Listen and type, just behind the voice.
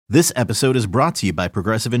This episode is brought to you by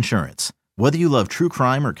Progressive Insurance. Whether you love true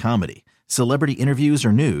crime or comedy, celebrity interviews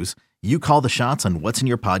or news, you call the shots on what's in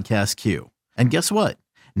your podcast queue. And guess what?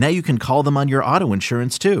 Now you can call them on your auto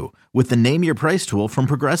insurance too with the Name Your Price tool from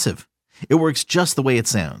Progressive. It works just the way it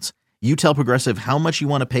sounds. You tell Progressive how much you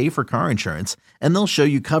want to pay for car insurance, and they'll show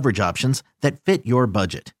you coverage options that fit your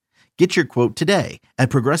budget. Get your quote today at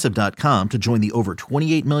Progressive.com to join the over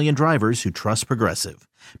 28 million drivers who trust Progressive.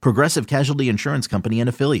 Progressive Casualty Insurance Company and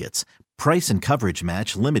Affiliates. Price and coverage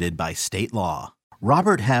match limited by state law.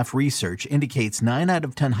 Robert Half research indicates 9 out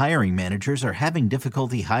of 10 hiring managers are having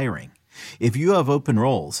difficulty hiring. If you have open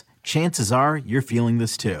roles, chances are you're feeling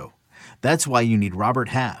this too. That's why you need Robert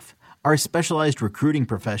Half. Our specialized recruiting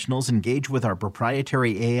professionals engage with our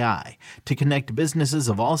proprietary AI to connect businesses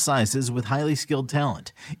of all sizes with highly skilled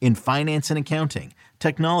talent in finance and accounting,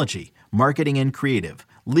 technology, marketing and creative,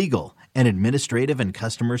 legal, and administrative and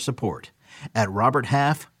customer support. At Robert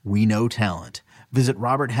Half, we know talent. Visit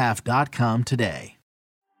roberthalf.com today.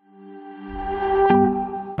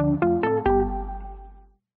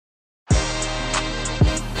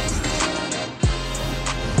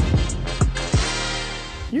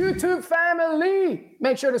 YouTube family,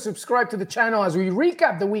 make sure to subscribe to the channel as we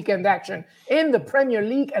recap the weekend action in the Premier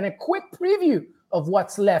League and a quick preview of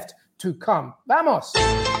what's left to come. Vamos!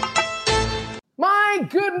 My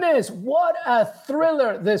goodness, what a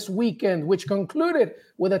thriller this weekend, which concluded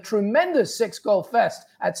with a tremendous 6-goal fest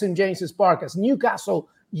at St. James's Park as Newcastle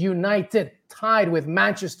United tied with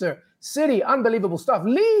Manchester City. Unbelievable stuff.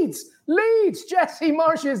 Leeds, Jesse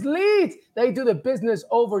Marsch's Leeds. They do the business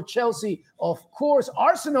over Chelsea. Of course,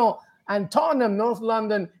 Arsenal and Tottenham, North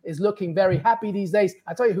London, is looking very happy these days.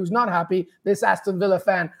 I tell you who's not happy, this Aston Villa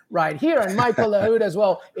fan right here. And Michael Lahoud as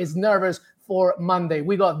well is nervous for Monday.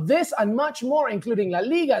 We got this and much more, including La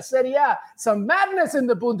Liga, Serie A, some madness in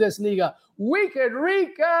the Bundesliga. Weekend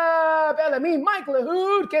recap. Michael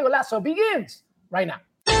Lahoud, Que Golazo begins right now.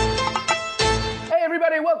 Hey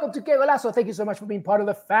everybody, welcome to Que Golazo. Thank you so much for being part of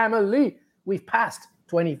the family. We've passed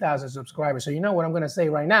 20,000 subscribers, so you know what I'm going to say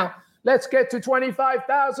right now. Let's get to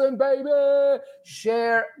 25,000, baby.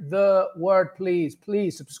 Share the word, please.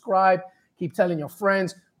 Please subscribe. Keep telling your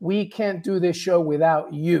friends. We can't do this show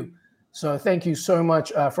without you. So thank you so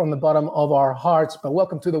much from the bottom of our hearts. But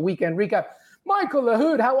welcome to the weekend recap. Michael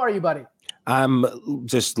Lahoud, how are you, buddy? I'm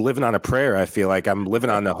just living on a prayer. I feel like I'm living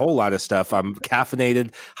on a whole lot of stuff. I'm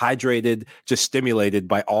caffeinated, hydrated, just stimulated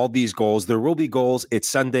by all these goals. There will be goals. It's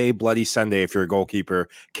Sunday, bloody Sunday if you're a goalkeeper.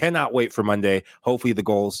 Cannot wait for Monday. Hopefully the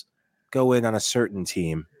goals go in on a certain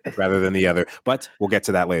team rather than the other. But we'll get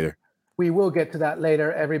to that later. We will get to that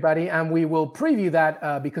later, everybody, and we will preview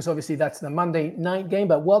that because obviously that's the Monday night game.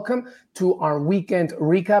 But welcome to our weekend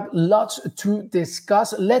recap. Lots to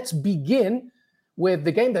discuss. Let's begin with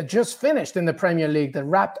the game that just finished in the Premier League that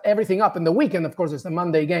wrapped everything up in the weekend. Of course, it's the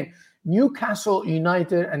Monday game. Newcastle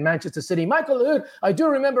United and Manchester City. Michael Lahoud, I do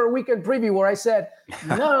remember a weekend preview where I said,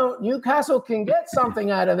 Newcastle can get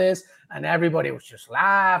something out of this. And everybody was just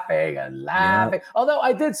laughing and laughing. Yeah. Although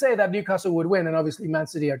I did say that Newcastle would win, and obviously Man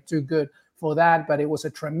City are too good for that. But it was a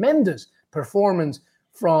tremendous performance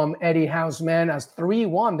from Eddie Howe's men as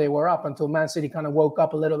 3-1 they were up until Man City kind of woke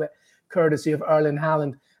up a little bit, courtesy of Erling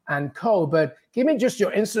Haaland and co. But give me just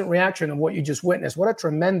your instant reaction of what you just witnessed. What a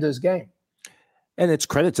tremendous game. And it's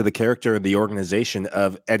credit to the character and the organization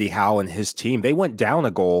of Eddie Howe and his team. They went down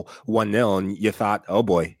a goal 1-0, and you thought, oh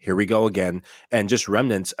boy, here we go again. And just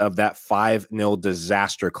remnants of that 5-0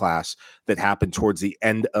 disaster class that happened towards the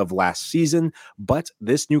end of last season. But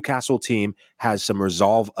this Newcastle team has some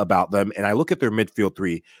resolve about them. And I look at their midfield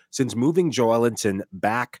three. Since moving Joelinton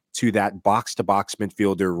back to that box-to-box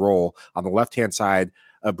midfielder role on the left-hand side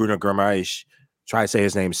of Bruno Guimaraes, try to say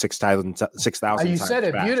his name 6,000 times. You said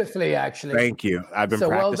it beautifully, actually. Thank you. I've been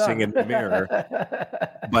practicing in the mirror.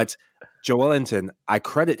 But Joelinton, I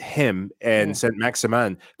credit him and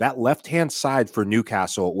Saint-Maximin. That left-hand side for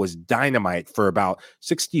Newcastle was dynamite for about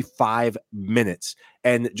 65 minutes.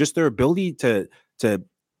 And just their ability to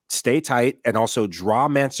stay tight and also draw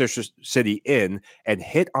Manchester City in and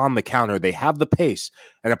hit on the counter. They have the pace.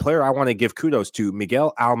 And a player I want to give kudos to,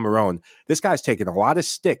 Miguel Almiron. This guy's taken a lot of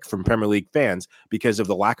stick from Premier League fans because of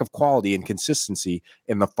the lack of quality and consistency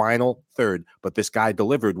in the final third. But this guy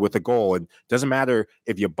delivered with a goal. And doesn't matter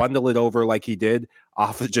if you bundle it over like he did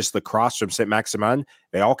off of just the cross from Saint-Maximin.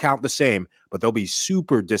 They all count the same, but they'll be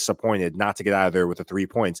super disappointed not to get out of there with the 3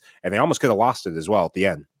 points. And they almost could have lost it as well at the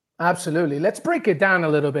end. Absolutely. Let's break it down a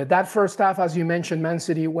little bit. That first half, as you mentioned, Man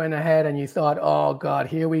City went ahead and you thought, oh, God,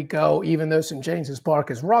 here we go. Even though St. James's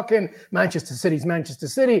Park is rocking, Manchester City's Manchester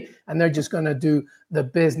City, and they're just going to do the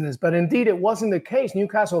business. But indeed, it wasn't the case.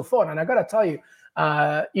 Newcastle fought. And I got to tell you,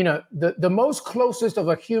 The most closest of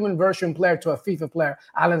a human version player to a FIFA player,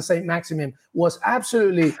 Alan Saint-Maximin, was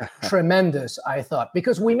absolutely tremendous, I thought,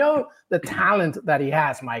 because we know the talent that he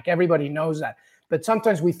has, Mike. Everybody knows that. But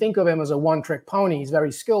sometimes we think of him as a one-trick pony. He's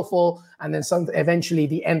very skillful, and then eventually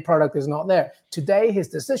the end product is not there. Today, his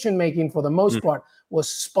decision-making, for the most part, was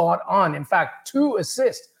spot on. In fact, 2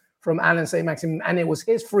 assists from Alan Saint-Maximin, and it was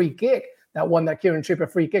his free kick that won that Kieran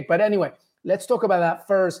Trippier free kick. But anyway, let's talk about that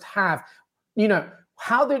first half.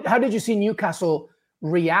 How did you see Newcastle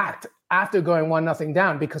react after going 1-0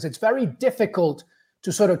 down? Because it's very difficult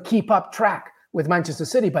to sort of keep up track with Manchester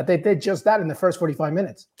City, but they did just that in the first 45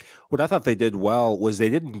 minutes. What I thought they did well was they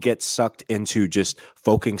didn't get sucked into just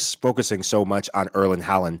focusing so much on Erling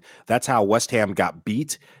Haaland. That's how West Ham got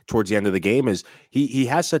beat towards the end of the game. Is he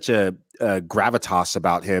has such a gravitas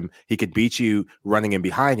about him. He could beat you running in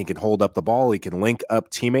behind. He can hold up the ball. He can link up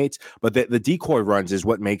teammates. But the decoy runs is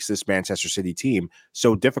what makes this Manchester City team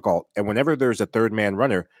so difficult. And whenever there's a third man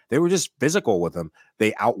runner, they were just physical with him.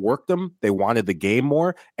 They outworked them. They wanted the game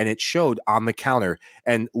more, and it showed on the counter.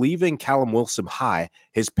 And leaving Callum Wilson high,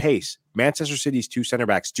 his pace, Manchester City's 2 center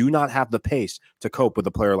backs do not have the pace to cope with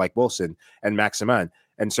a player like Wilson and Maximin.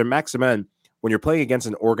 And so Maximin, when you're playing against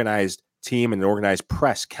an organized team and an organized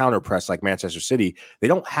counter press like Manchester City, they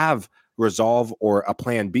don't have resolve or a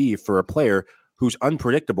plan B for a player who's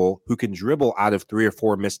unpredictable, who can dribble out of 3 or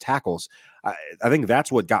 4 missed tackles. I think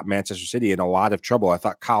that's what got Manchester City in a lot of trouble. I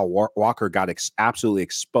thought Kyle Walker got absolutely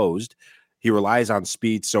exposed. He relies on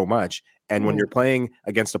speed so much. And when you're playing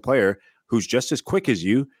against a player who's just as quick as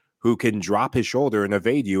you, who can drop his shoulder and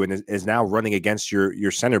evade you and is now running against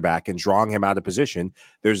your center back and drawing him out of position,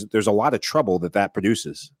 there's a lot of trouble that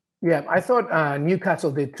produces. Yeah, I thought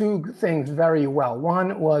Newcastle did 2 things very well.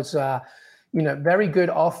 One was, very good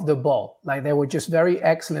off the ball. Like, they were just very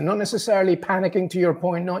excellent, not necessarily panicking, to your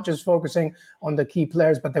point, not just focusing on the key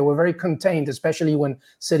players, but they were very contained, especially when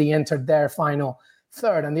City entered their final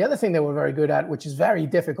third. And the other thing they were very good at, which is very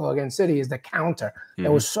difficult against City, is the counter. They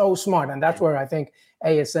were so smart. And that's where I think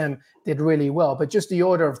ASM did really well. But just the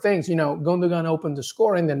order of things, Gundogan opened the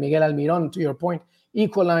scoring, then Miguel Almiron, to your point,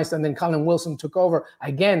 equalized, and then Callum Wilson took over.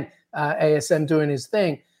 Again, ASM doing his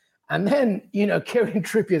thing. And then, Kieran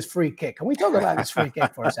Trippier's free kick. Can we talk about this free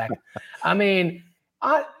kick for a second? I mean,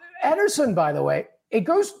 Ederson, by the way,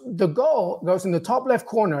 the goal goes in the top left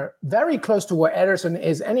corner, very close to where Ederson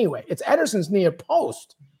is anyway. It's Ederson's near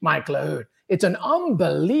post, Mike Lahoud. It's an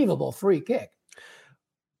unbelievable free kick.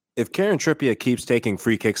 If Kieran Trippier keeps taking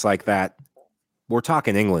free kicks like that, we're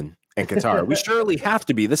talking England and Qatar. We surely have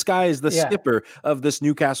to be. This guy is the skipper of this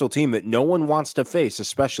Newcastle team that no one wants to face,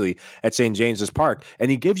 especially at St. James's Park. And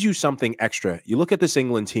he gives you something extra. You look at this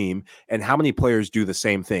England team and how many players do the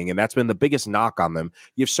same thing. And that's been the biggest knock on them.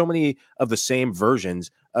 You have so many of the same versions,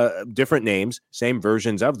 different names, same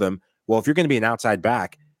versions of them. Well, if you're going to be an outside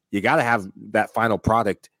back, you got to have that final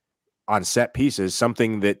product on set pieces,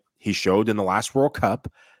 something that he showed in the last World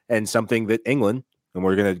Cup and something that England, and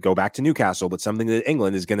we're going to go back to Newcastle, but something that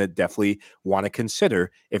England is going to definitely want to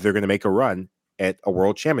consider if they're going to make a run at a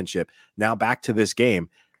world championship. Now back to this game.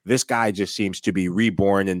 This guy just seems to be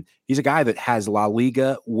reborn, and he's a guy that has La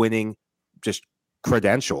Liga winning just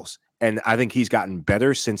credentials. And I think he's gotten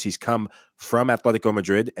better since he's come from Atletico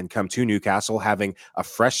Madrid and come to Newcastle, having a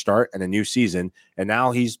fresh start and a new season. And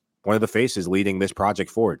now he's one of the faces leading this project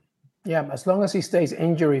forward. Yeah, as long as he stays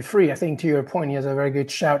injury-free, I think to your point, he has a very good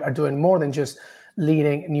shout at doing more than just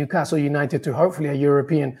leading Newcastle United to hopefully a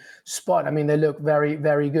European spot. I mean, they look very,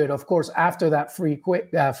 very good. Of course, after that free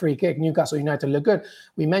kick, Newcastle United look good.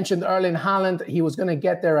 We mentioned Erling Haaland. He was going to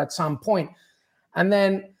get there at some point. And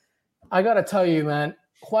then I got to tell you, man,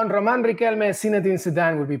 Juan Román Riquelme, Zinedine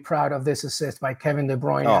Zidane would be proud of this assist by Kevin De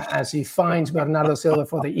Bruyne as he finds Bernardo Silva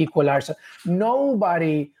for the equalizer.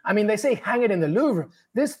 Nobody, I mean, they say hang it in the Louvre.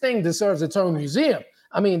 This thing deserves its own museum.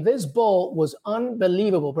 I mean, this ball was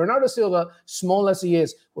unbelievable. Bernardo Silva, small as he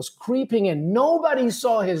is, was creeping in. Nobody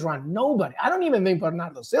saw his run. Nobody. I don't even think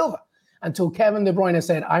Bernardo Silva until Kevin De Bruyne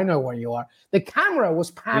said, I know where you are. The camera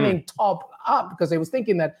was panning top up because they was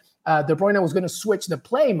thinking that De Bruyne was going to switch the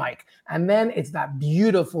play, Mike. And then it's that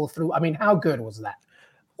beautiful through. I mean, how good was that?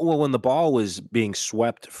 Well, when the ball was being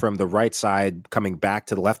swept from the right side, coming back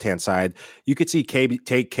to the left-hand side, you could see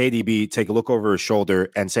KDB take a look over his shoulder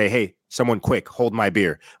and say, hey, someone quick, hold my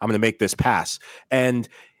beer. I'm going to make this pass. And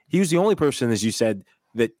he was the only person, as you said,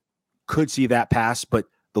 that could see that pass, but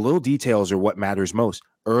the little details are what matters most.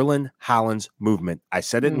 Erling Haaland's movement. I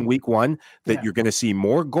said it in week one that you're going to see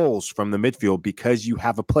more goals from the midfield because you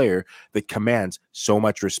have a player that commands so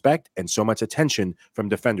much respect and so much attention from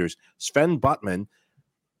defenders. Sven Botman,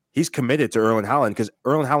 he's committed to Erling Haaland because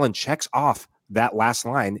Erling Haaland checks off that last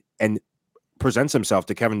line and presents himself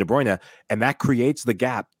to Kevin De Bruyne, and that creates the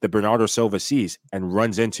gap that Bernardo Silva sees and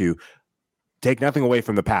runs into. Take nothing away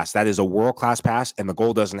from the pass. That is a world-class pass, and the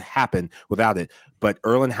goal doesn't happen without it. But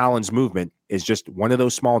Erling Haaland's movement is just one of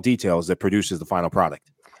those small details that produces the final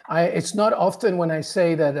product. It's not often when I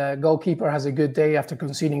say that a goalkeeper has a good day after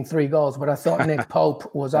conceding 3 goals, but I thought Nick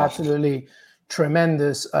Pope was absolutely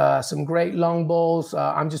tremendous. Some great long balls.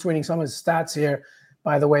 I'm just reading some of his stats here.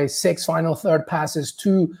 By the way, 6 final third passes,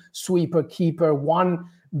 2 sweeper keeper, 1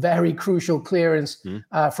 very crucial clearance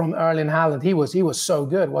from Erling Haaland. He was so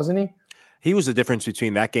good, wasn't he? He was the difference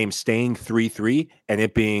between that game staying 3-3 and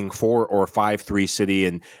it being 4 or 5-3 City,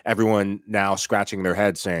 and everyone now scratching their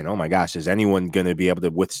head saying, oh my gosh, is anyone going to be able to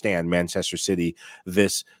withstand Manchester City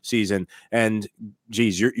this season? And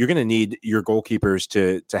geez, you're going to need your goalkeepers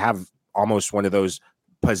to have almost one of those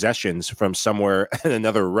possessions from somewhere in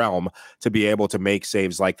another realm to be able to make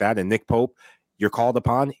saves like that. And Nick Pope, you're called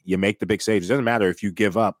upon, you make the big saves. It doesn't matter if you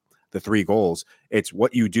give up the 3 goals. It's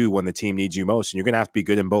what you do when the team needs you most. And you're going to have to be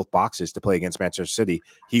good in both boxes to play against Manchester City.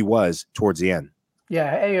 He was towards the end. Yeah.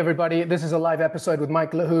 Hey, everybody. This is a live episode with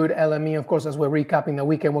Mike Lahoud, LME. Of course, as we're recapping the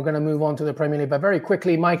weekend, we're going to move on to the Premier League. But very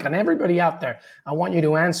quickly, Mike, and everybody out there, I want you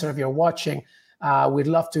to answer if you're watching. We'd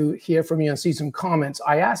love to hear from you and see some comments.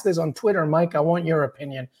 I asked this on Twitter, Mike. I want your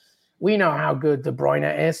opinion. We know how good De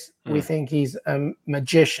Bruyne is. We think he's a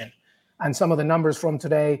magician. And some of the numbers from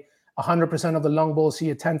today, 100% of the long balls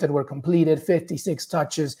he attempted were completed, 56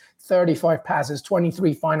 touches, 35 passes,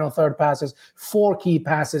 23 final third passes, 4 key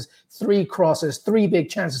passes, 3 crosses, 3 big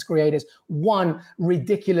chances created, 1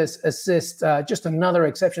 ridiculous assist, just another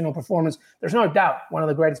exceptional performance. There's no doubt one of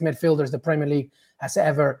the greatest midfielders the Premier League has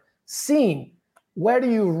ever seen. Where do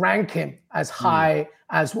you rank him as high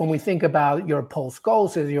as when we think about your Paul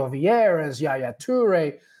Scholes, your Vieira's, Yaya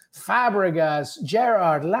Toure, Fabregas,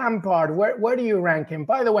 Gerrard, Lampard? Where do you rank him?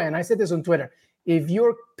 By the way, and I said this on Twitter, if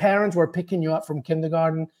your parents were picking you up from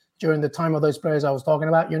kindergarten during the time of those players I was talking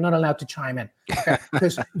about, you're not allowed to chime in, okay?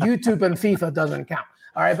 Because YouTube and FIFA doesn't count.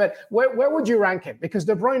 All right, but where would you rank him? Because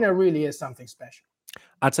De Bruyne really is something special.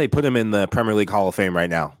 I'd say put him in the Premier League Hall of Fame right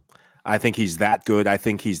now. I think he's that good. I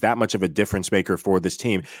think he's that much of a difference maker for this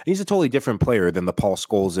team. He's a totally different player than the Paul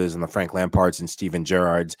Scholeses and the Frank Lampards and Steven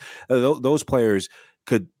Gerrards. Those players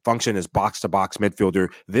could function as box-to-box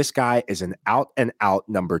midfielder. This guy is an out-and-out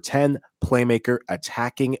number 10 playmaker,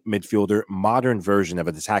 attacking midfielder, modern version of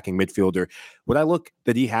an attacking midfielder. What I look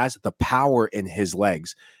that he has, the power in his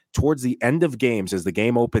legs. Towards the end of games, as the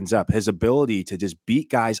game opens up, his ability to just beat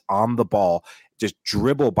guys on the ball, just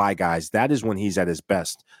dribble by guys, that is when he's at his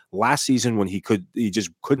best. Last season, when he just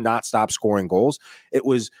could not stop scoring goals, it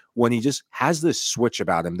was when he just has this switch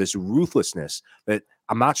about him, this ruthlessness that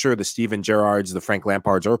I'm not sure the Steven Gerrards, the Frank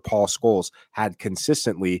Lampards, or Paul Scholes had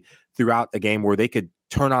consistently throughout a game where they could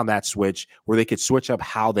turn on that switch, where they could switch up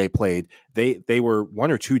how they played. They were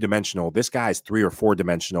 1 or 2 dimensional. This guy's 3 or 4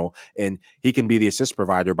 dimensional, and he can be the assist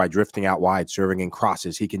provider by drifting out wide, serving in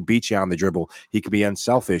crosses. He can beat you on the dribble. He can be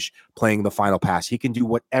unselfish, playing the final pass. He can do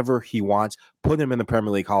whatever he wants. Put him in the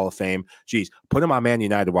Premier League Hall of Fame. Geez, put him on Man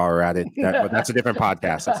United while we're at it. That's a different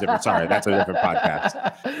podcast. That's a different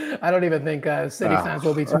podcast. I don't even think City fans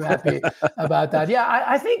will be too happy about that. Yeah,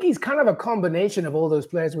 I think he's kind of a combination of all those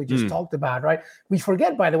players we just talked about, right? We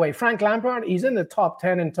forget, by the way, Frank Lampard, he's in the top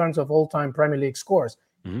 10 in terms of all-time Premier League scores.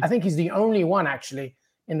 I think he's the only one, actually,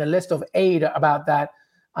 in the list of 8 about that,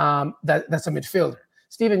 that's a midfielder.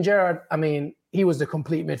 Steven Gerrard, I mean, he was the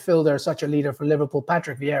complete midfielder, such a leader for Liverpool.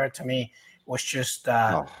 Patrick Vieira, to me, was just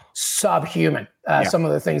subhuman, some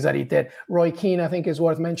of the things that he did. Roy Keane, I think, is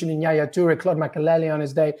worth mentioning. Yaya Toure, Claude Makélélé on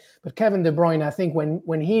his day. But Kevin De Bruyne, I think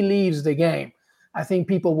when he leaves the game, I think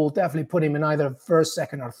people will definitely put him in either first,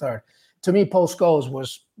 second, or third. To me, Paul Scholes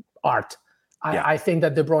was art. I think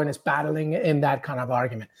that De Bruyne is battling in that kind of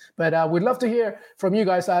argument. But we'd love to hear from you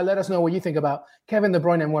guys. Let us know what you think about Kevin De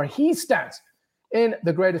Bruyne and where he stands in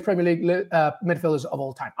the greatest Premier League midfielders of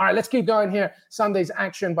all time. All right, let's keep going here. Sunday's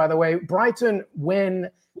action, by the way. Brighton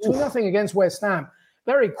win 2-0 against West Ham.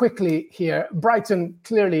 Very quickly here, Brighton,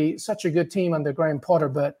 clearly such a good team under Graham Potter,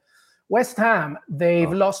 but West Ham,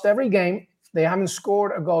 they've lost every game. They haven't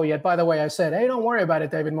scored a goal yet. By the way, I said, hey, don't worry about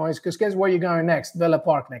it, David Moyes, because guess where you're going next? Villa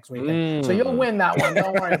Park next weekend. So you'll win that one.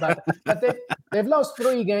 Don't worry about it. But they've lost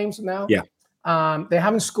 3 games now. Yeah. They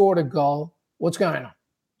haven't scored a goal. What's going on?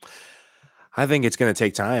 I think it's going to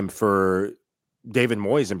take time for David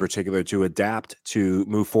Moyes in particular to adapt to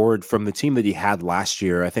move forward from the team that he had last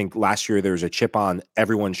year. I think last year there was a chip on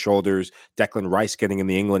everyone's shoulders. Declan Rice getting in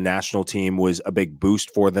the England national team was a big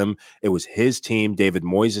boost for them. It was his team, David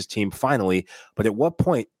Moyes' team finally. But at what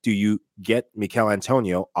point do you get Mikel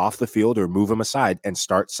Antonio off the field or move him aside and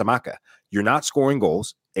start Scamacca? You're not scoring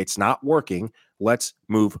goals. It's not working. Let's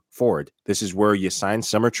move forward. This is where you sign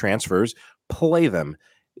summer transfers, play them.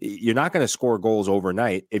 You're not going to score goals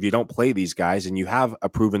overnight if you don't play these guys, and you have a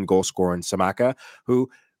proven goal scorer in Scamacca, who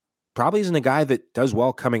probably isn't a guy that does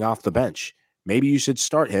well coming off the bench. Maybe you should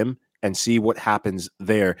start him and see what happens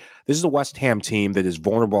there. This is a West Ham team that is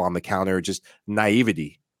vulnerable on the counter, just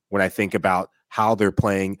naivety when I think about how they're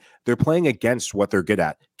playing. They're playing against what they're good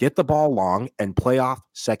at. Get the ball long and play off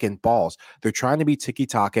second balls. They're trying to be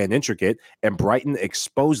tiki-taka and intricate, and Brighton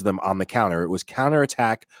exposed them on the counter. It was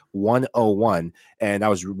counterattack 101, and I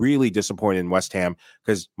was really disappointed in West Ham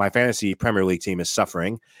because my fantasy Premier League team is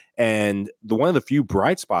suffering. And one of the few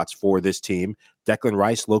bright spots for this team, Declan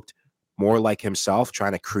Rice looked more like himself,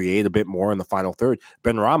 trying to create a bit more in the final third.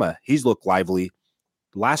 Benrahma, he's looked lively.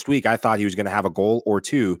 Last week, I thought he was going to have a goal or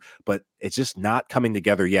two, but it's just not coming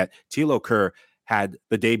together yet. Thilo Kerr had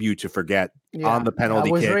the debut to forget on the penalty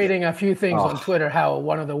kick. I was reading a few things on Twitter, how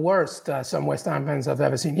one of the worst some West Ham fans I've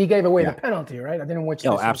ever seen. He gave away the penalty, right? I didn't watch.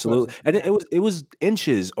 Oh, absolutely. And it was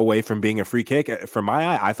inches away from being a free kick. From my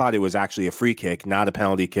eye, I thought it was actually a free kick, not a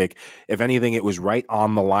penalty kick. If anything, it was right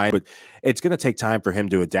on the line. But it's going to take time for him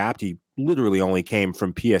to adapt. He literally only came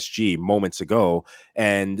from PSG moments ago.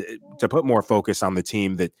 And to put more focus on the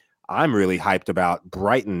team that I'm really hyped about,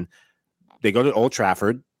 Brighton, they go to Old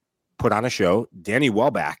Trafford, put on a show. Danny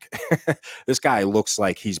Welbeck, this guy looks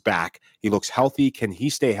like he's back. He looks healthy. Can he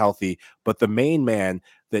stay healthy? But the main man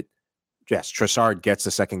that, yes, Trossard gets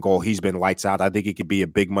the second goal. He's been lights out. I think he could be a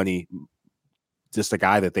big money, just a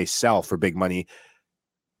guy that they sell for big money.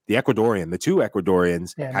 The Ecuadorian, the two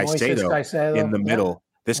Ecuadorians, Caicedo in the middle.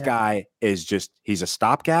 This guy is just, he's a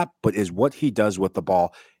stopgap, but is what he does with the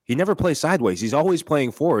ball. He never plays sideways. He's always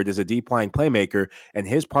playing forward as a deep line playmaker, and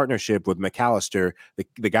his partnership with McAllister,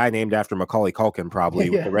 the guy named after Macaulay Culkin, probably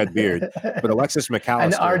with the red beard, but Alexis McAllister,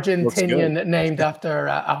 an Argentinian named after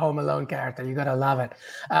a Home Alone character. You gotta love it.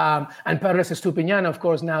 And Perez Estupiñán, of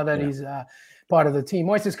course, now that he's part of the team.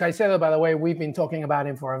 Moises Caicedo, by the way, we've been talking about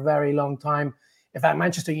him for a very long time. In fact,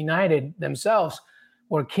 Manchester United themselves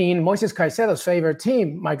were keen. Moises Caicedo's favorite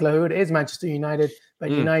team, Mike Lahoud, is Manchester United. But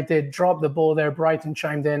United dropped the ball there. Brighton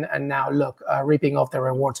chimed in, and now look, reaping off their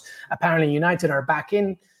rewards. Apparently, United are back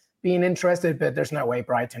in being interested, but there's no way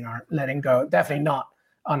Brighton are letting go. Definitely not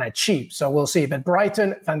on a cheap. So we'll see. But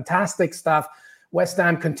Brighton, fantastic stuff. West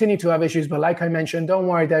Ham continue to have issues, but like I mentioned, don't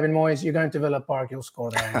worry, David Moyes, you're going to Villa Park, you'll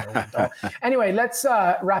score there. Anyway, let's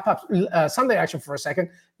wrap up Sunday action for a second.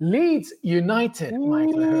 Leeds United,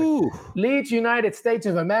 Michael. Leeds United, States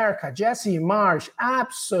of America. Jesse Marsch,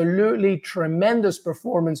 absolutely tremendous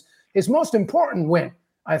performance. His most important win,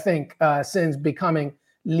 I think, since becoming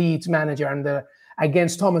Leeds manager, and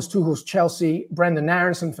against Thomas Tuchel's Chelsea. Brendan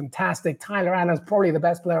Aronson, fantastic. Tyler Adams, probably the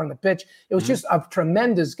best player on the pitch. It was just a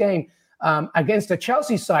tremendous game. Against the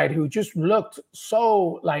Chelsea side, who just looked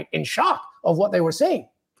so in shock of what they were seeing.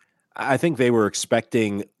 I think they were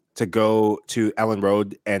expecting to go to Ellen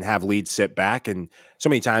Road and have Leeds sit back. And so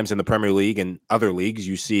many times in the Premier League and other leagues,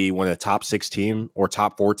 you see when a top 6 team or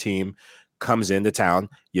top 4 team comes into town,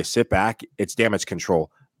 you sit back, it's damage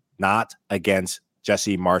control, not against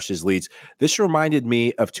Jesse Marsch's Leeds. This reminded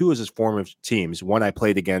me of two of his former teams. One I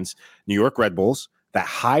played against New York Red Bulls, that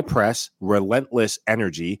high press, relentless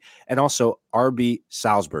energy, and also RB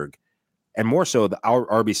Salzburg, and more so the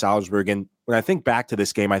RB Salzburg. And when I think back to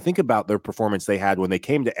this game, I think about their performance they had when they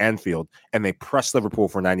came to Anfield and they pressed Liverpool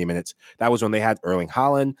for 90 minutes. That was when they had Erling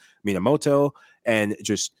Haaland, Minamoto, and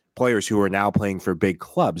just players who are now playing for big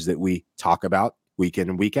clubs that we talk about week in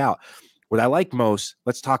and week out. What I like most,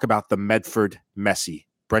 let's talk about the Medford Messi,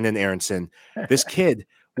 Brendan Aronson. This kid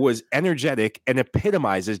was energetic and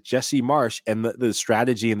epitomizes Jesse Marsch and the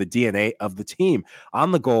strategy and the DNA of the team.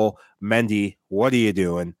 On the goal, Mendy, what are you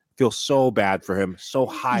doing? Feel so bad for him, so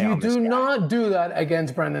high on this guy. You do not do that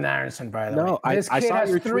against Brendan Aronson, by the way. This kid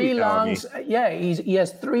has 3 lungs. Yeah, he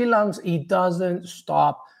has 3 lungs. He doesn't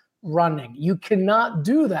stop running. You cannot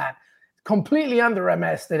do that. Completely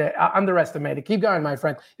underestimated. Keep going, my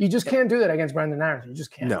friend. You just can't do that against Brendan Aronson. You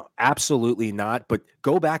just can't. No, absolutely not. But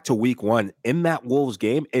go back to week 1. In that Wolves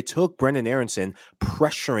game, it took Brendan Aronson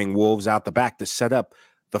pressuring Wolves out the back to set up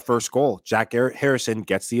the first goal. Jack Harrison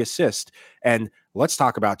gets the assist. And let's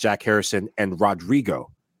talk about Jack Harrison and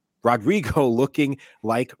Rodrigo. Rodrigo looking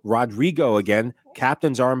like Rodrigo again.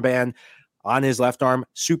 Captain's armband on his left arm.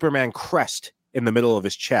 Superman crest in the middle of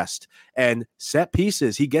his chest. And set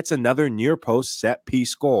pieces, he gets another near post set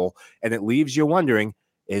piece goal, and it leaves you wondering,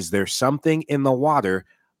 is there something in the water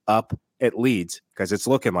up at Leeds? Because it's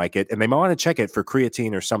looking like it, and they might want to check it for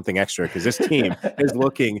creatine or something extra, because this team is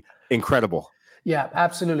looking incredible. Yeah,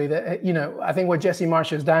 absolutely. I think what Jesse Marsch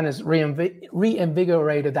has done is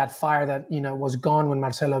reinvigorated that fire that, was gone when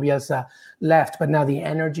Marcelo Bielsa left. But now the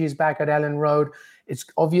energy is back at Ellen Road. It's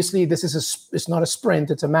obviously, it's not a sprint,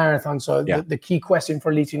 it's a marathon. So the key question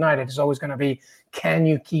for Leeds United is always going to be, can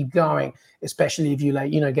you keep going? Especially if you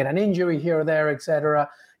get an injury here or there, etc.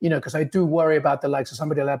 Because I do worry about the likes of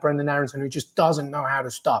somebody like Brendan Aronson, who just doesn't know how to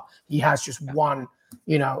stop. He has just one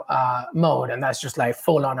mode, and that's just like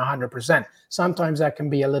full on 100%. Sometimes that can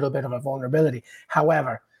be a little bit of a vulnerability.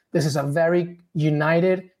 However, this is a very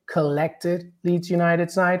united, collected Leeds United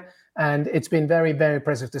side, and it's been very, very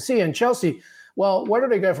impressive to see. And Chelsea, well, where do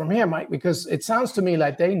they go from here, Mike? Because it sounds to me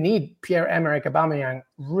like they need Pierre-Emerick Aubameyang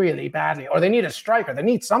really badly, or they need a striker. They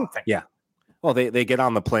need something. Yeah. Well, they get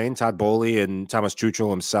on the plane, Todd Bowley and Thomas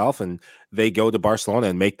Tuchel himself, and they go to Barcelona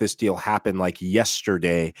and make this deal happen like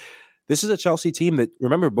yesterday. This is a Chelsea team that,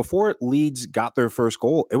 remember, before Leeds got their first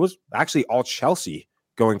goal, it was actually all Chelsea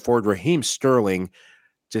going forward. Raheem Sterling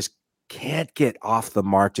just can't get off the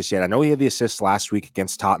mark just yet. I know he had the assist last week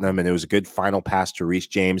against Tottenham, and it was a good final pass to Reece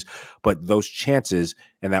James, but those chances,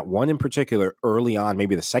 and that one in particular early on,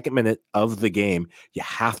 maybe the second minute of the game, you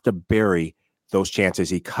have to bury those chances.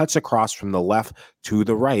 He cuts across from the left to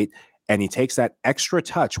the right, and he takes that extra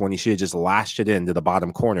touch when he should have just lashed it into the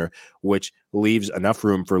bottom corner, which leaves enough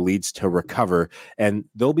room for Leeds to recover. And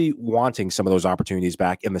they'll be wanting some of those opportunities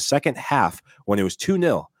back. In the second half, when it was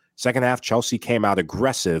 2-0, second half, Chelsea came out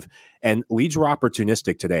aggressive, and Leeds were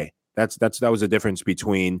opportunistic today. That was the difference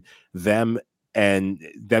between them and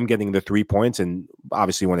them getting the 3 points. And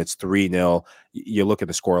obviously when it's 3-0, you look at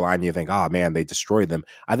the scoreline and you think, oh man, they destroyed them.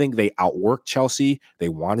 I think they outworked Chelsea. They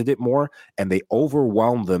wanted it more, and they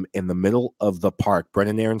overwhelmed them in the middle of the park.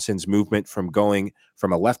 Brendan Aronson's movement from going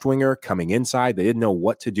from a left winger coming inside, they didn't know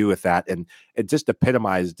what to do with that. And it just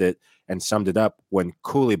epitomized it and summed it up when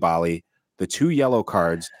Koulibaly, the 2 yellow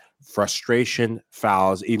cards, frustration,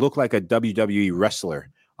 fouls. He looked like a WWE wrestler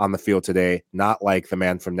on the field today, not like the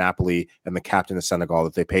man from Napoli and the captain of Senegal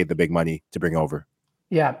that they paid the big money to bring over.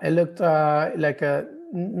 Yeah, it looked like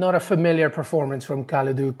not a familiar performance from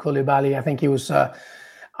Kalidou Koulibaly. I think he was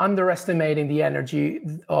underestimating the energy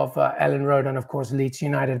of Ellen Road and, of course, Leeds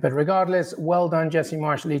United. But regardless, well done, Jesse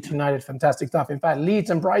Marsch, Leeds United. Fantastic stuff. In fact, Leeds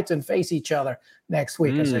and Brighton face each other next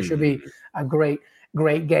week, so it should be a great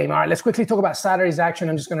game. All right, let's quickly talk about Saturday's action.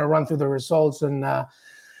 I'm just going to run through the results and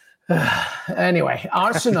anyway,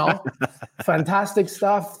 Arsenal, fantastic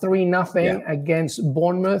stuff, 3-0 against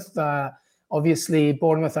Bournemouth. Obviously,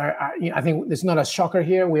 Bournemouth are, I think it's not a shocker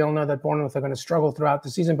here. We all know that Bournemouth are going to struggle throughout the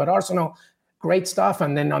season, but Arsenal, great stuff.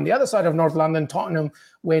 And then on the other side of North London, Tottenham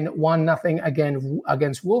win 1-0 again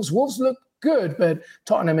against Wolves. Wolves look good, but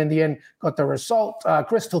Tottenham in the end got the result.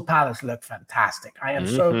 Crystal Palace look fantastic. I am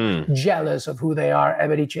so jealous of who they are.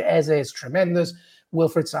 Eberechi Eze is tremendous.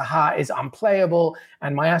 Wilfried Zaha is unplayable,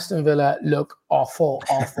 and my Aston Villa look awful.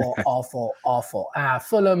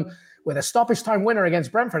 Fulham with a stoppage time winner against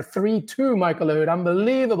Brentford, 3-2, Michael Lahoud,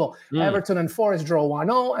 unbelievable. Everton and Forest draw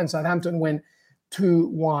 1-0, and Southampton win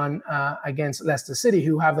 2-1 against Leicester City,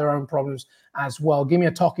 who have their own problems as well. Give me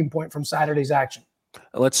a talking point from Saturday's action.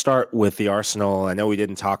 Let's start with the Arsenal. I know we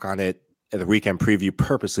didn't talk on it at the weekend preview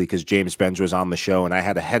purposely because James Benz was on the show, and I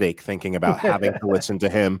had a headache thinking about having to listen to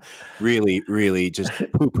him really, really just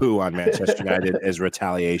poo-poo on Manchester United as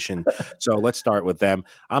retaliation. So let's start with them.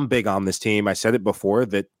 I'm big on this team. I said it before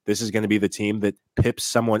that this is going to be the team that pips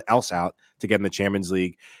someone else out to get in the Champions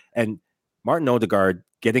League. And Martin Odegaard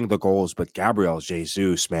getting the goals, but Gabriel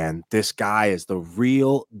Jesus, man, this guy is the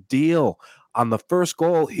real deal. On the first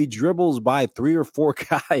goal, he dribbles by 3 or 4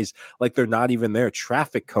 guys like they're not even there,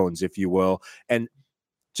 traffic cones, if you will. And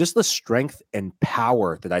just the strength and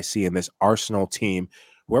power that I see in this Arsenal team,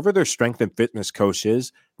 whoever their strength and fitness coach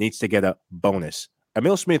is, needs to get a bonus.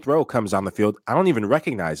 Emil Smith-Rowe comes on the field. I don't even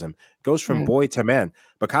recognize him. Goes from boy to man.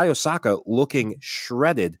 Bukayo Saka looking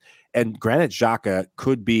shredded. And Granit Xhaka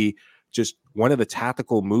could be just one of the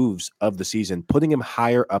tactical moves of the season, putting him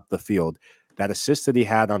higher up the field. That assist that he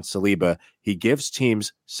had on Saliba, he gives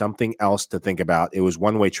teams something else to think about. It was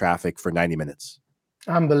one-way traffic for 90 minutes.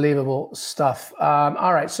 Unbelievable stuff.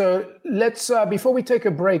 All right, so let's, before we take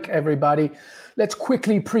a break, everybody, let's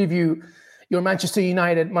quickly preview your Manchester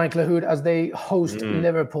United, Mike Lahoud, as they host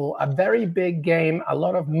Liverpool. A very big game, a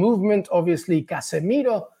lot of movement. Obviously,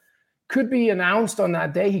 Casemiro could be announced on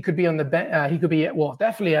that day. He could be on the bench. He could be,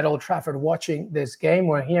 definitely at Old Trafford watching this game.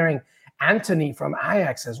 We're hearing Antony from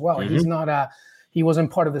Ajax as well. Mm-hmm. He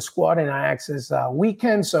wasn't part of the squad in Ajax's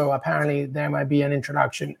weekend, so apparently there might be an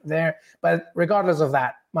introduction there. But regardless of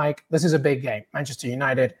that, Mike, this is a big game. Manchester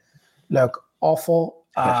United look awful.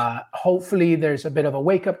 Hopefully there's a bit of a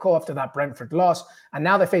wake-up call after that Brentford loss. And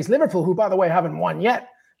now they face Liverpool, who, by the way, haven't won yet.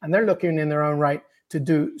 And they're looking in their own right to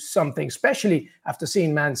do something, especially after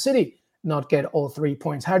seeing Man City not get all 3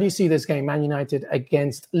 points. How do you see this game, Man United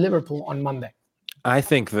against Liverpool on Monday? I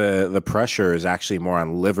think the pressure is actually more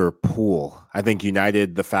on Liverpool. I think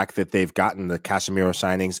United, the fact that they've gotten the Casemiro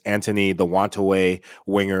signings, Antony, the want-away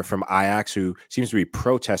winger from Ajax, who seems to be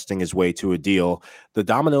protesting his way to a deal, the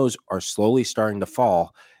dominoes are slowly starting to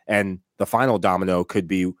fall. And the final domino could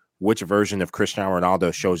be which version of Cristiano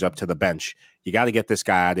Ronaldo shows up to the bench. You got to get this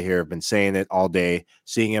guy out of here. I've been saying it all day,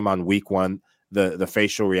 seeing him on week one, the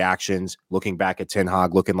facial reactions, looking back at Ten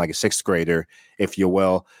Hag, looking like a sixth grader, if you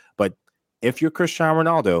will. But if you're Cristiano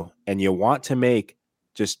Ronaldo and you want to make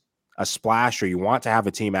just a splash or you want to have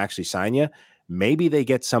a team actually sign you, maybe they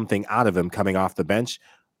get something out of him coming off the bench.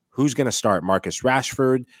 Who's going to start? Marcus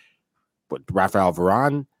Rashford, Rafael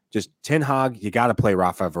Varane? Just Ten Hag, you got to play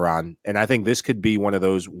Rafael Varane. And I think this could be one of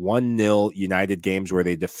those 1-0 United games where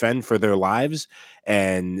they defend for their lives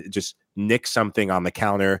and just nick something on the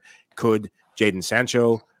counter. Could Jadon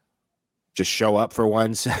Sancho just show up for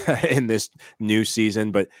once in this new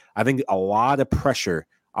season? But I think a lot of pressure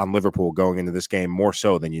on Liverpool going into this game, more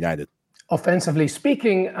so than United. Offensively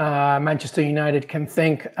speaking, Manchester United can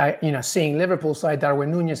think, seeing Liverpool side,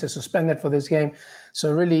 Darwin Núñez is suspended for this game.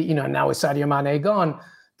 So really, now with Sadio Mane gone,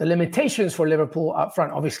 the limitations for Liverpool up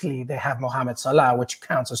front, obviously they have Mohamed Salah, which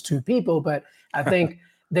counts as two people, but I think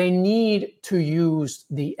they need to use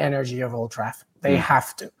the energy of Old Trafford. They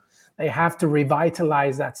have to. They have to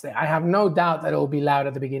revitalize that state. I have no doubt that it will be loud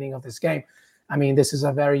at the beginning of this game. I mean, this is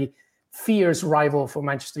a very fierce rival for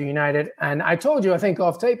Manchester United. And I told you, I think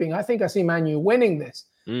off taping, I think I see Man U winning this.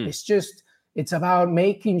 It's about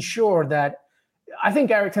making sure that I think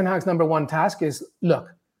Erik ten Hag's number one task is,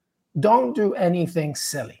 look, don't do anything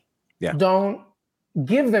silly. Yeah. Don't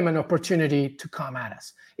give them an opportunity to come at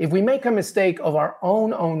us. If we make a mistake of our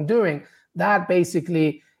own doing, that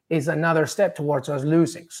basically is another step towards us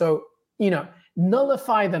losing. So,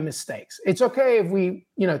 nullify the mistakes. It's okay if we,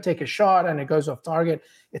 take a shot and it goes off target.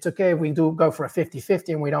 It's okay if we do go for a 50-50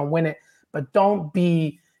 and we don't win it, but don't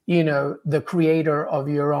be, the creator of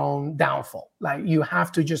your own downfall. Like, you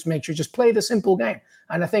have to just make sure, just play the simple game.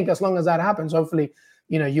 And I think as long as that happens, hopefully,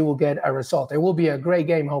 you will get a result. It will be a great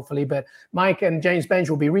game, hopefully, but Mike and James Bench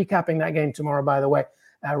will be recapping that game tomorrow, by the way,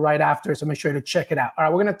 right after. So make sure to check it out. All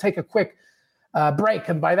right, we're going to take a quick break.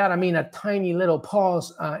 And by that, I mean a tiny little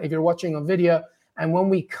pause if you're watching on video. And when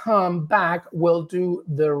we come back, we'll do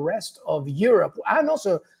the rest of Europe and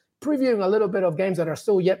also previewing a little bit of games that are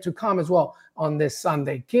still yet to come as well on this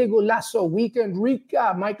Sunday. Que Golazo Weekend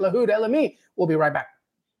Recap. Mike Lahoud, LME. We'll be right back.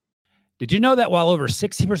 Did you know that while over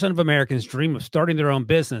 60% of Americans dream of starting their own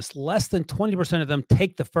business, less than 20% of them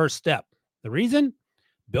take the first step? The reason?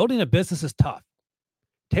 Building a business is tough.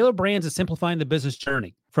 Taylor Brands is simplifying the business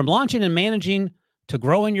journey. From launching and managing to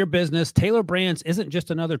growing your business, Taylor Brands isn't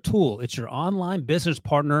just another tool. It's your online business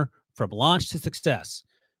partner from launch to success.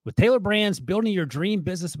 With Taylor Brands, building your dream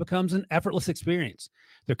business becomes an effortless experience.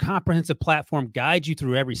 Their comprehensive platform guides you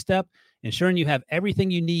through every step, ensuring you have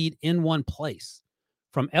everything you need in one place.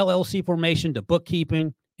 From LLC formation to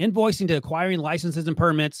bookkeeping, invoicing to acquiring licenses and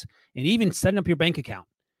permits, and even setting up your bank account,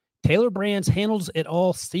 Taylor Brands handles it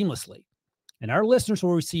all seamlessly. And our listeners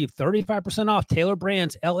will receive 35% off Taylor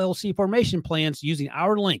Brands LLC formation plans using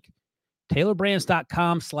our link,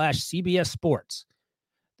 taylorbrands.com/CBS Sports.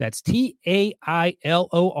 That's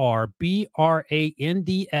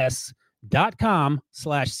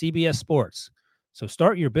TAILORBRANDS.com/CBS Sports. So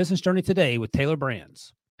start your business journey today with Taylor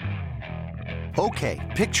Brands. Okay,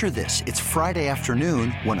 picture this. It's Friday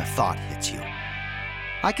afternoon when a thought hits you.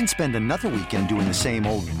 I can spend another weekend doing the same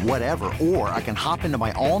old whatever, or I can hop into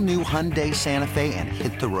my all-new Hyundai Santa Fe and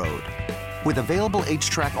hit the road. With available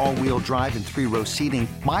H-Track all-wheel drive and 3-row seating,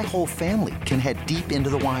 my whole family can head deep into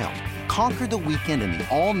the wild. Conquer the weekend in the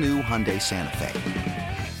all-new Hyundai Santa Fe.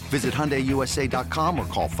 Visit HyundaiUSA.com or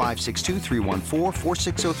call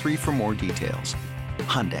 562-314-4603 for more details.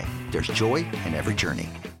 Hyundai, there's joy in every journey.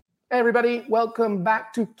 Hey everybody, welcome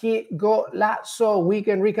back to Que Golazo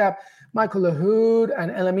Weekend Recap. Michael Lahoud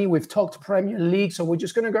and LME, we've talked Premier League, so we're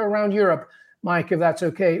just going to go around Europe. Mike, if that's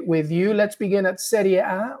okay with you. Let's begin at Serie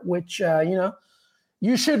A, which,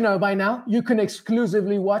 you should know by now. You can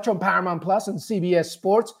exclusively watch on Paramount Plus and CBS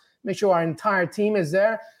Sports. Make sure our entire team is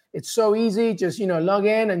there. It's so easy. Just, log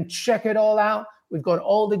in and check it all out We've got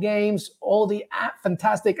all the games, all the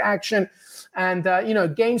fantastic action, and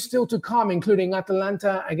games still to come, including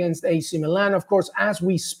Atalanta against AC Milan. Of course, as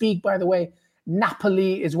we speak, by the way,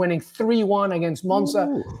 Napoli is winning 3-1 against Monza.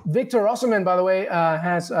 Ooh. Victor Osimhen, by the way,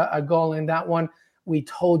 has a goal in that one. We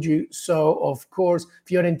told you so, of course.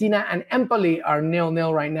 Fiorentina and Empoli are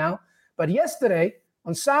 0-0 right now. But yesterday,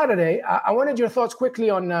 on Saturday, I wanted your thoughts quickly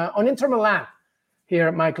on Inter Milan here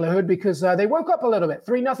at Mike Lahoud, because they woke up a little bit.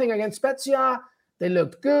 3-0 against Spezia. They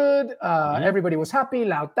looked good. Everybody was happy.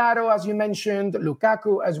 Lautaro, as you mentioned,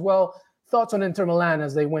 Lukaku as well. Thoughts on Inter Milan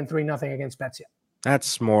as they win 3-0 against Spezia?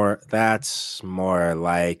 That's more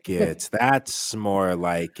like it. That's more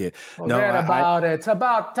like it. Forget about it. It's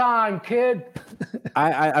about time, kid.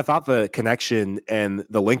 I thought the connection and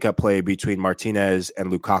the link-up play between Martinez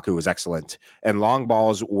and Lukaku was excellent. And long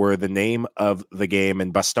balls were the name of the game.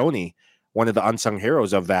 And Bastoni, one of the unsung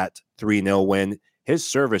heroes of that 3-0 win, his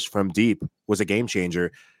service from deep was a game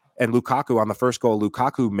changer. And Lukaku on the first goal,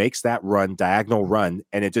 Lukaku makes that diagonal run,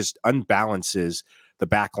 and it just unbalances the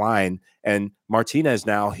back line. And Martinez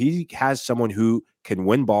now, he has someone who can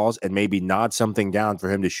win balls and maybe nod something down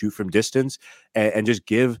for him to shoot from distance and just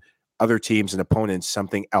give other teams and opponents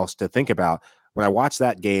something else to think about. When I watch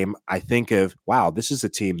that game, I think of, wow, this is a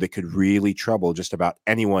team that could really trouble just about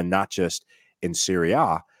anyone, not just in Serie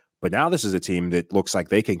A. But now this is a team that looks like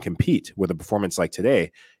they can compete with a performance like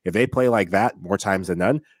today. If they play like that more times than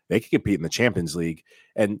none, they can compete in the Champions League.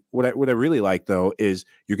 And what I really like, though, is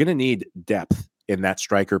you're going to need depth in that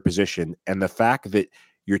striker position. And the fact that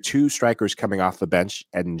your two strikers coming off the bench,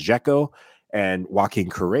 Edin Dzeko and Joaquin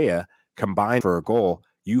Correa, combined for a goal,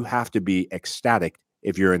 you have to be ecstatic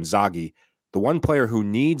if you're Inzaghi. The one player who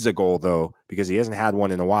needs a goal, though, because he hasn't had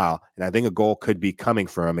one in a while, and I think a goal could be coming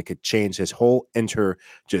for him. It could change his whole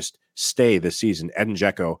stay this season. Edin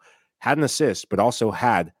Dzeko had an assist, but also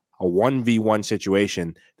had a 1v1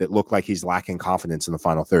 situation that looked like he's lacking confidence in the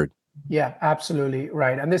final third. Yeah, absolutely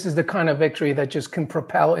right. And this is the kind of victory that just can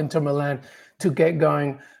propel Inter Milan to get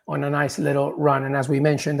going on a nice little run. And as we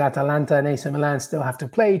mentioned, Atalanta and AC Milan still have to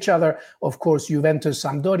play each other. Of course, Juventus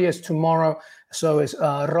Sampdoria is tomorrow. So is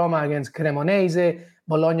Roma against Cremonese,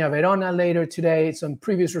 Bologna Verona later today. Some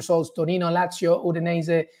previous results: Torino Lazio,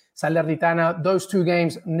 Udinese, Salernitana. Those two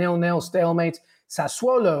games 0-0 stalemates.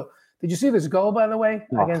 Sassuolo. Did you see this goal, by the way,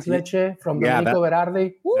 against Lecce from Domenico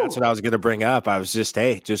Berardi? That's what I was going to bring up. I was just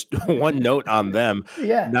one note on them.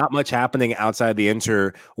 Yeah. Not much happening outside the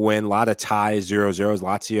Inter win. A lot of ties, 0-0s,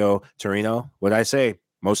 Lazio, Torino. What I say?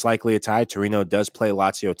 Most likely a tie. Torino does play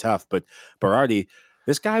Lazio tough, but Berardi,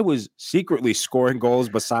 this guy was secretly scoring goals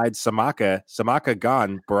besides Scamacca. Scamacca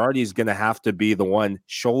gone. Berardi's going to have to be the one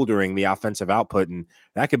shouldering the offensive output, and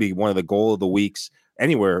that could be one of the goal of the weeks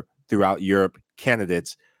anywhere throughout Europe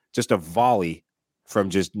candidates. Just a volley from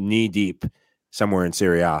just knee deep somewhere in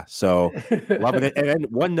Serie A. So loving it. And then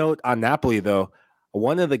one note on Napoli, though,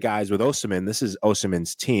 one of the guys with Osimhen, this is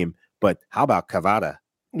Osimhen's team, but how about Kvara?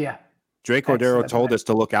 Yeah. Drake Cordero told us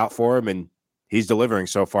to look out for him, and he's delivering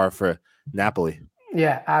so far for Napoli.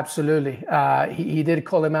 Yeah, absolutely. He did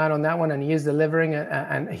call him out on that one, and he is delivering,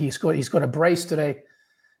 and he's got a brace today,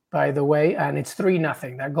 by the way, and it's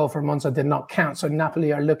 3-0. That goal for Monza did not count. So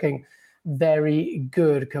Napoli are looking very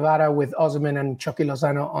good. Kvara with Osimhen and Chucky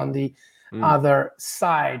Lozano on the other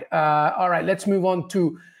side. All right, let's move on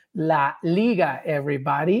to La Liga,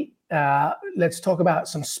 everybody. Let's talk about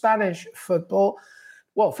some Spanish football.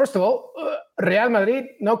 Well, first of all, Real Madrid,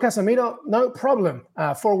 no Casemiro, no problem.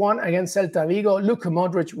 4-1 against Celta Vigo. Luka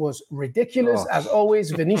Modric was ridiculous, as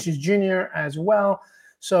always. Vinicius Jr. as well.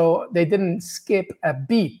 So they didn't skip a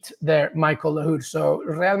beat there, Michael Lahoud. So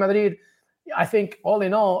Real Madrid, I think, all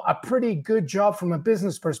in all, a pretty good job from a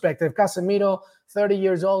business perspective. Casemiro, 30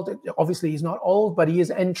 years old. Obviously, he's not old, but he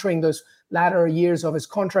is entering those latter years of his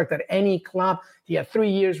contract at any club. He had 3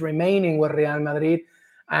 years remaining with Real Madrid,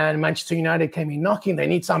 and Manchester United came in knocking. They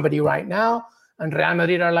need somebody right now. And Real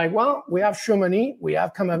Madrid are like, well, we have Tchouaméni, we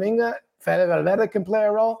have Camavinga, Fede Valverde can play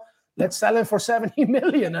a role. Let's sell him for 70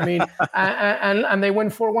 million. I mean, and they win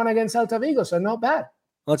 4-1 against Celta Vigo, so not bad.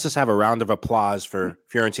 Let's just have a round of applause for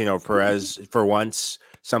Florentino Perez for once.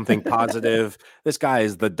 Something positive. This guy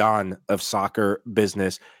is the Don of soccer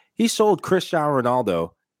business. He sold Cristiano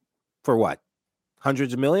Ronaldo for what?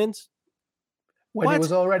 Hundreds of millions? When he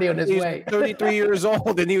was already on his way. 33 years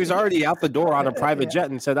old, and he was already out the door on a private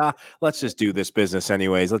jet and said, let's just do this business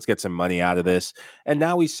anyways. Let's get some money out of this. And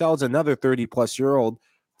now he sells another 30-plus-year-old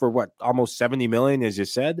for what? Almost 70 million, as you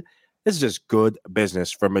said. This is just good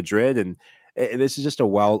business for Madrid, and this is just a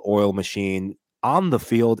well-oiled machine. On the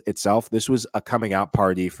field itself, this was a coming out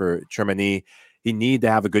party for Tchouaméni. He needed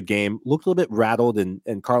to have a good game. Looked a little bit rattled, and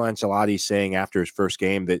Carlo Ancelotti saying after his first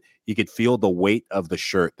game that he could feel the weight of the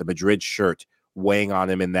shirt, the Madrid shirt, weighing on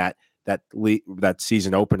him in that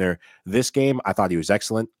season opener. This game, I thought he was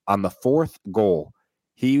excellent. On the fourth goal,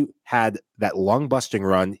 he had that lung-busting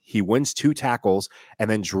run. He wins 2 tackles and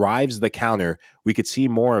then drives the counter. We could see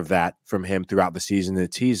more of that from him throughout the season. To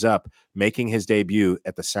tease up, making his debut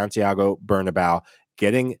at the Santiago Bernabeu,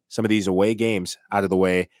 getting some of these away games out of the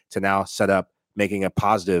way to now set up making a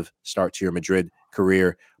positive start to your Madrid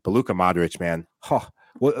career. But Luka Modric, man,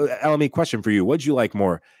 LME, question for you. What'd you like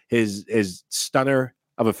more? His stunner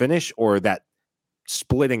of a finish or that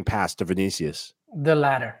splitting pass to Vinicius? The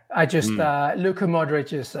latter. I just, Luka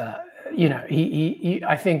Modric is, he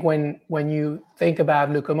I think when you think about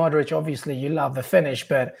Luka Modric, obviously you love the finish,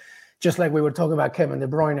 but just like we were talking about Kevin De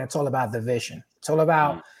Bruyne, it's all about the vision. It's all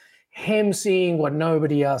about him seeing what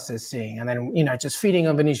nobody else is seeing. And then, just feeding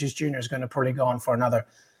on Vinicius Jr. is going to probably go on for another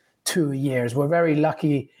 2 years. We're very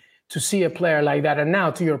lucky to see a player like that. And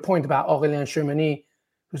now to your point about Aurélien Tchouameni,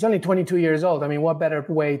 who's only 22 years old. I mean, what better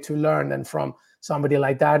way to learn than from somebody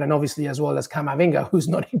like that? And obviously as well as Camavinga, who's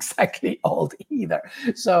not exactly old either.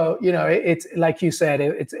 So, it's like you said,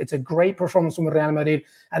 it's a great performance from Real Madrid.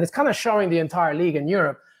 And it's kind of showing the entire league in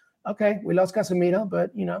Europe. Okay, we lost Casemiro,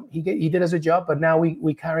 but he did us a job. But now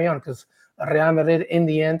we carry on because Real Madrid in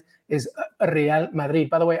the end is Real Madrid.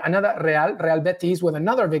 By the way, another Real Betis with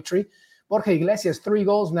another victory. Borja Iglesias 3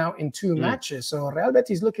 goals now in 2 matches. So Real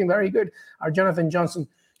Betis looking very good. Our Jonathan Johnson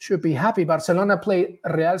should be happy. Barcelona play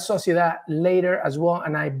Real Sociedad later as well,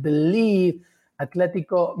 and I believe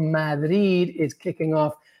Atletico Madrid is kicking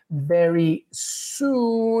off very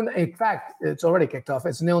soon. In fact, it's already kicked off.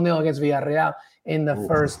 It's 0-0 against Villarreal in the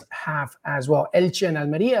first half as well. Elche and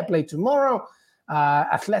Almeria play tomorrow.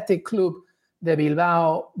 Athletic Club de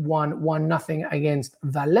Bilbao won 1-0 against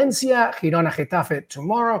Valencia. Girona Getafe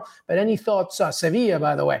tomorrow. But any thoughts? Sevilla,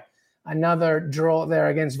 by the way, another draw there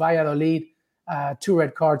against Valladolid. 2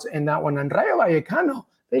 red cards in that one. And Rayo Vallecano,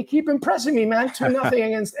 they keep impressing me, man. 2-0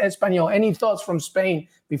 against Espanyol. Any thoughts from Spain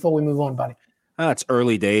before we move on, buddy? It's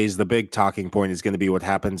early days. The big talking point is going to be what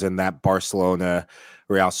happens in that Barcelona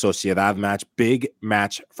Real Sociedad match. Big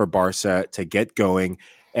match for Barca to get going.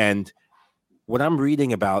 And what I'm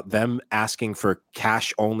reading about them asking for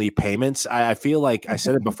cash-only payments, I feel like I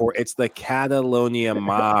said it before, it's the Catalonia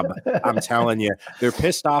mob. I'm telling you. They're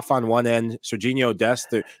pissed off on one end. Serginho Dest,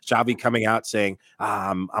 Xavi coming out saying,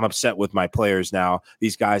 I'm upset with my players now.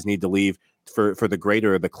 These guys need to leave for the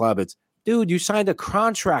greater of the club. It's, dude, you signed a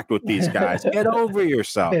contract with these guys. Get over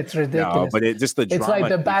yourself. It's ridiculous. No, but it's the drama. It's like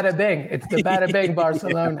the Bada Bing. It's the Bada Bing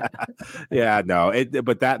Barcelona. Yeah, no.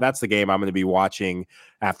 But that's the game I'm going to be watching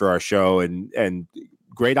after our show. And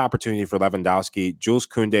great opportunity for Lewandowski. Jules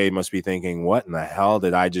Koundé must be thinking, what in the hell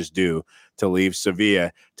did I just do to leave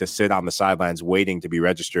Sevilla to sit on the sidelines waiting to be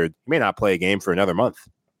registered? He may not play a game for another month.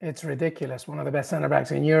 It's ridiculous. One of the best center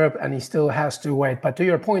backs in Europe, and he still has to wait. But to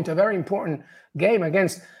your point, a very important game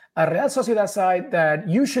against a Real Sociedad side that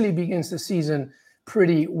usually begins the season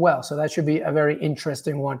pretty well. So that should be a very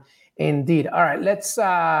interesting one indeed. All right, let's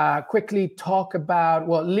quickly talk about,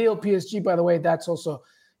 Lille PSG, by the way, that's also,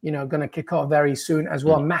 going to kick off very soon as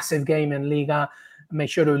well. Massive game in Liga. Make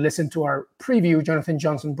sure to listen to our preview. Jonathan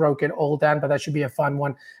Johnson broke it all down, but that should be a fun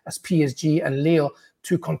one as PSG and Lille,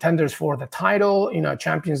 2 contenders for the title,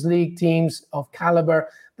 Champions League teams of caliber.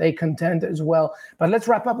 They contend as well. But let's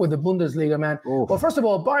wrap up with the Bundesliga, man. Ooh. Well, first of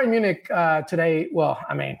all, Bayern Munich today,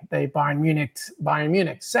 they Bayern Munich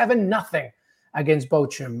 7-0 against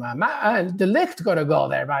Bochum. De Ligt got a goal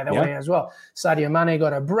there, by the way, as well. Sadio Mane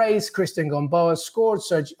got a brace. Christian Gamboa scored.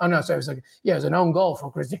 It was an own goal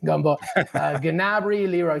for Christian Gamboa. Gnabry,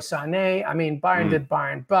 Leroy Sané. I mean, Bayern did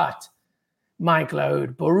Bayern. But Mike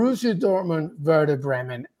Laud, Borussia Dortmund, Werder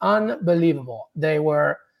Bremen. Unbelievable. They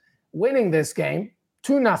were winning this game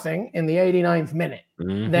 2-0 in the 89th minute.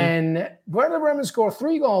 Mm-hmm. Then Werder Bremen scored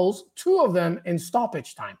 3 goals, 2 of them in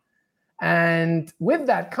stoppage time. And with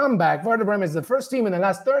that comeback, Werder Bremen is the first team in the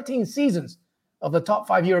last 13 seasons of the top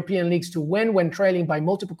 5 European leagues to win when trailing by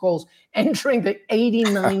multiple goals, entering the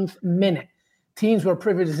 89th minute. Teams were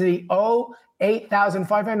previously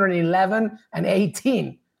 8,511 and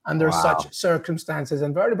 18 under such circumstances.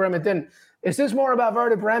 And Werder Bremen didn't. Is this more about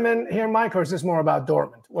Werder Bremen here, Mike, or is this more about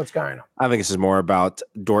Dortmund? What's going on? I think this is more about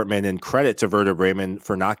Dortmund, and credit to Werder Bremen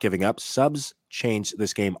for not giving up. Subs changed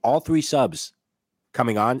this game. All 3 subs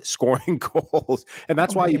coming on, scoring goals. And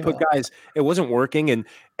that's why you put guys, it wasn't working. And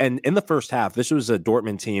in the first half, this was a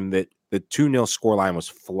Dortmund team that the 2-0 scoreline was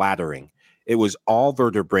flattering. It was all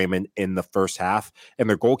Werder Bremen in the first half, and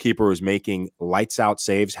their goalkeeper was making lights-out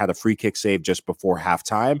saves, had a free kick save just before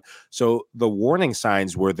halftime. So the warning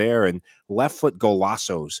signs were there, and left-foot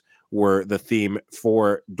golazos were the theme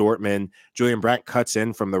for Dortmund. Julian Brandt cuts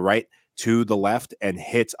in from the right to the left and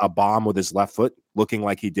hits a bomb with his left foot, looking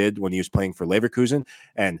like he did when he was playing for Leverkusen.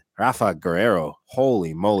 And Rafa Guerreiro,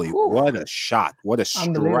 holy moly, what a shot, what a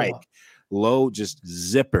strike. Low, just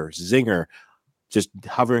zinger, just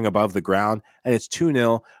hovering above the ground. And it's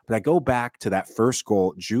 2-0. But I go back to that first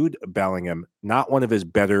goal. Jude Bellingham, not one of his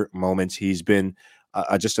better moments. He's been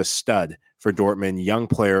just a stud for Dortmund, young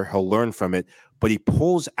player. He'll learn from it. But he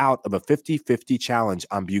pulls out of a 50-50 challenge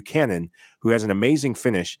on Buchanan, who has an amazing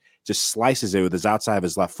finish, just slices it with his outside of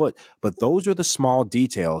his left foot. But those are the small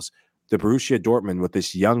details the Borussia Dortmund with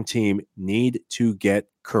this young team need to get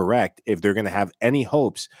correct if they're going to have any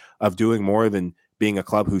hopes of doing more than being a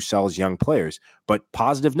club who sells young players. But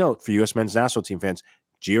positive note for U.S. men's national team fans,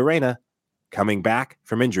 Gio Reyna coming back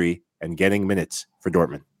from injury and getting minutes for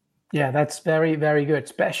Dortmund. Yeah, that's very, very good,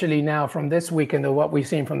 especially now from this weekend of what we've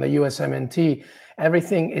seen from the USMNT.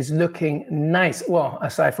 Everything is looking nice. Well,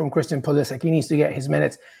 aside from Christian Pulisic, he needs to get his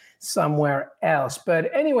minutes somewhere else. But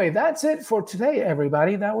anyway, that's it for today,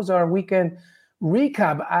 everybody. That was our weekend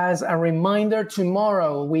recap. As a reminder,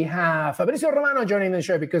 tomorrow we have Fabrizio Romano joining the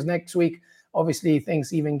show because next week, obviously,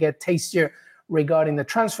 things even get tastier regarding the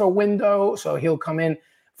transfer window. So he'll come in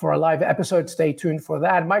for a live episode. Stay tuned for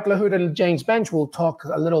that. Mike Lahoud and James Bench will talk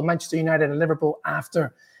a little Manchester United and Liverpool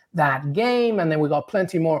after that game. And then we got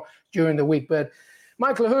plenty more during the week. But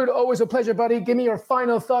Mike Lahoud, always a pleasure, buddy. Give me your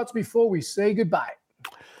final thoughts before we say goodbye.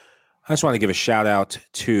 I just want to give a shout out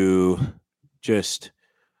to just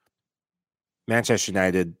Manchester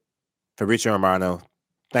United, Fabrizio Romano.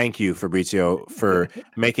 Thank you, Fabrizio, for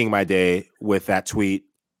making my day with that tweet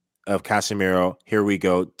of Casemiro. Here we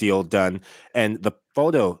go, deal done. And the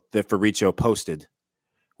photo that Fabrizio posted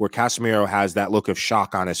where Casemiro has that look of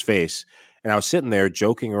shock on his face. And I was sitting there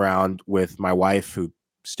joking around with my wife, who's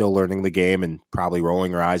still learning the game and probably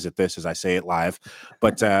rolling her eyes at this as I say it live.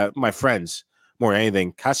 But my friends, more than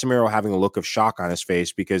anything, Casemiro having a look of shock on his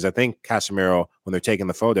face because I think Casemiro, when they're taking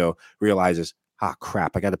the photo, realizes,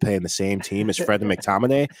 crap, I got to play in the same team as Fred and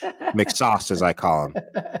McTominay. McSauce, as I call him.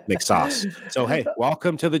 McSauce. So, hey,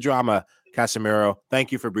 welcome to the drama, Casemiro.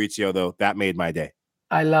 Thank you, Fabrizio, though. That made my day.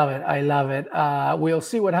 I love it. I love it. We'll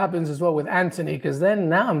see what happens as well with Anthony, because then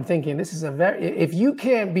now I'm thinking this is if you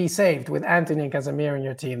can't be saved with Anthony and Casemiro in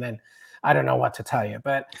your team, then I don't know what to tell you.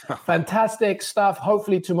 But fantastic stuff.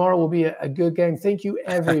 Hopefully tomorrow will be a good game. Thank you,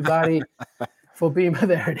 everybody. For being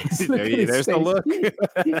there, it is. There's the look.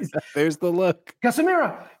 There's the look.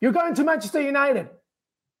 Casemiro, you're going to Manchester United.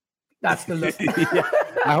 That's the look.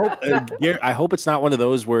 Yeah. I hope it's not one of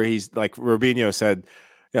those where he's like Robinho said,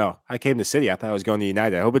 I came to City. I thought I was going to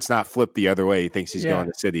United. I hope it's not flipped the other way. He thinks he's going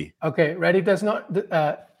to City. Okay, ready? Does not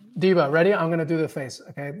Diva, ready? I'm going to do the face.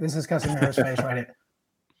 Okay, this is Casemiro's face right here.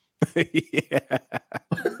 Yeah.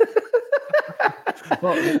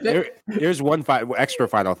 Well, here's one extra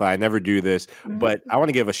final thought. I never do this, but I want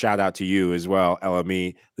to give a shout out to you as well,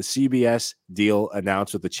 LME. The CBS deal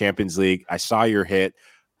announced with the Champions League. I saw your hit.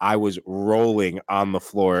 I was rolling on the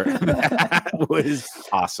floor. That was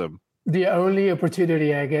awesome. The only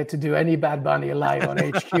opportunity I get to do any Bad Bunny live on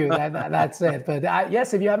HQ. That's it. But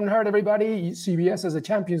yes, if you haven't heard, everybody, CBS has a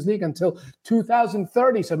Champions League until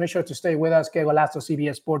 2030. So make sure to stay with us. Que Golazo,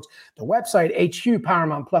 CBS Sports, the website, HQ,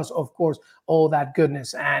 Paramount Plus, of course, all that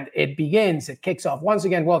goodness. And it kicks off once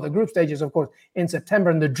again. Well, the group stages, of course, in September.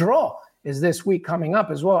 And the draw is this week coming up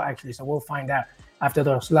as well, actually. So we'll find out after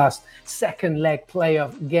those last second leg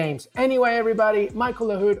playoff games. Anyway, everybody, Michael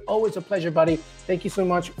Lahoud, always a pleasure, buddy. Thank you so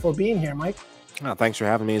much for being here, Mike. Oh, thanks for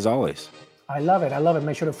having me as always. I love it.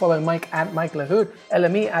 Make sure to follow Mike at Mike Lahoud,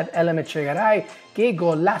 LME at LMEchegaray. Que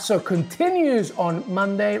Golazo continues on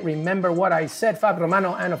Monday. Remember what I said, Fab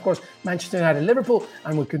Romano, and of course, Manchester United, Liverpool,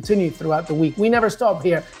 and we'll continue throughout the week. We never stop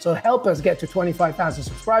here, so help us get to 25,000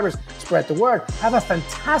 subscribers. Spread the word. Have a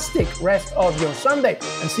fantastic rest of your Sunday,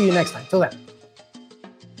 and see you next time. Till then.